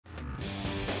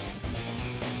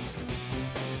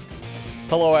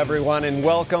Hello, everyone, and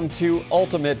welcome to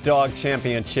Ultimate Dog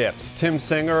Championships. Tim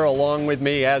Singer, along with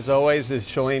me, as always, is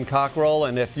Shalene Cockrell.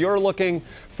 And if you're looking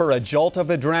for a jolt of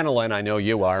adrenaline, I know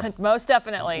you are. Most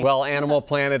definitely. Well, Animal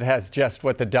Planet has just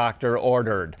what the doctor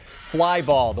ordered.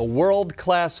 Flyball, the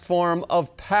world-class form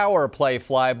of power play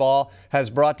flyball, has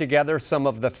brought together some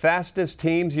of the fastest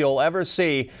teams you'll ever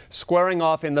see squaring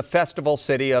off in the festival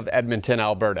city of Edmonton,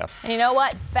 Alberta. And you know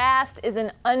what? Fast is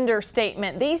an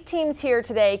understatement. These teams here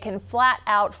today can flat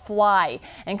out fly,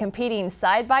 and competing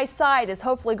side by side is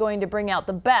hopefully going to bring out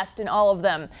the best in all of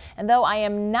them. And though I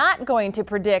am not going to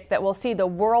predict that we'll see the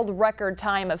world record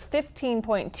time of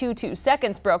 15.22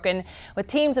 seconds broken, with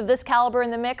teams of this caliber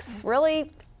in the mix,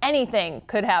 really anything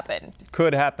could happen.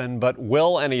 Could happen, but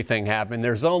will anything happen?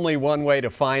 There's only one way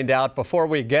to find out. Before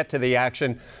we get to the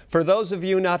action, for those of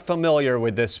you not familiar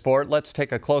with this sport, let's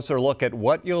take a closer look at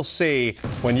what you'll see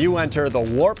when you enter the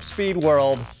warp speed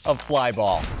world of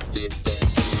flyball.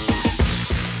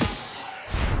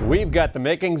 We've got the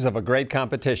makings of a great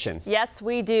competition. Yes,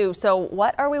 we do. So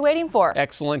what are we waiting for?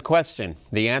 Excellent question.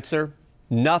 The answer?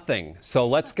 Nothing. So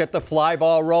let's get the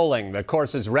flyball rolling. The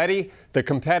course is ready. The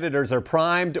competitors are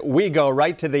primed. We go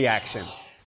right to the action.